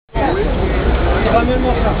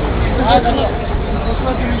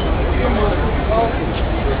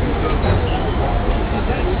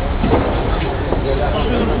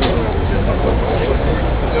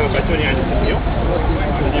Bâtonnier à 17 millions.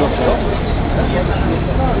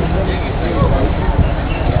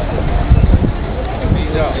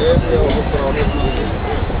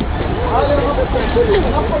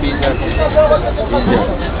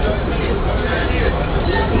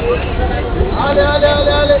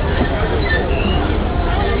 Allez.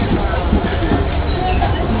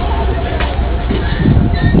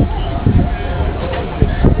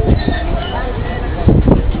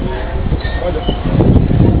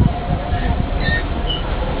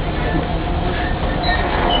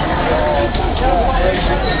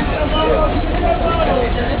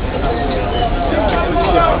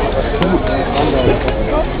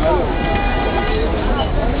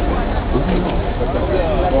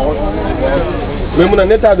 Mais mon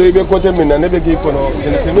état de bien côté maintenant ne peut pas je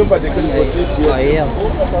ne sais même pas de quel côté.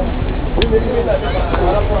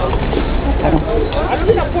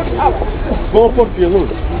 Lots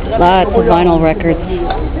of vinyl records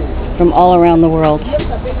from all around the world.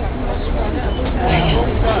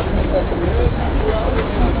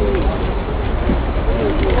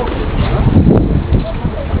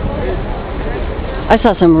 I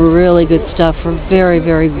saw some really good stuff for very,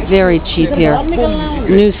 very, very cheap here.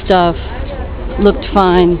 New stuff, looked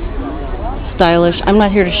fine, stylish. I'm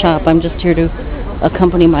not here to shop, I'm just here to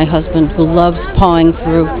accompany my husband who loves pawing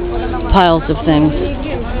through piles of things.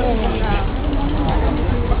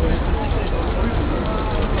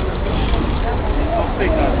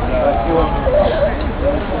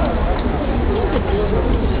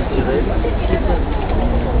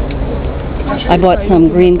 I bought some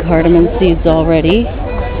green cardamom seeds already,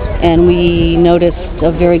 and we noticed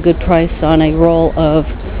a very good price on a roll of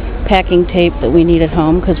packing tape that we need at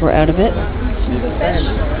home because we're out of it.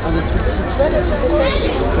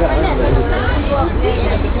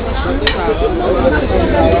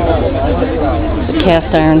 The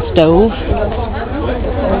cast iron stove.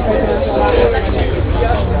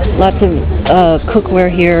 Lots of cookware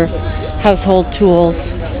here, household tools,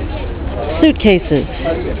 suitcases.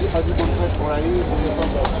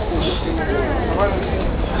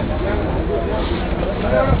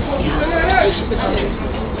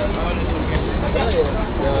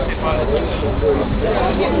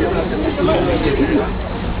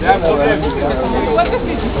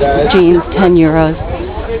 Jeans, 10 euros.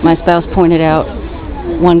 My spouse pointed out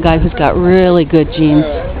one guy who's got really good jeans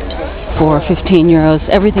for 15 euros.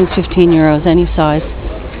 Everything's 15 euros, any size.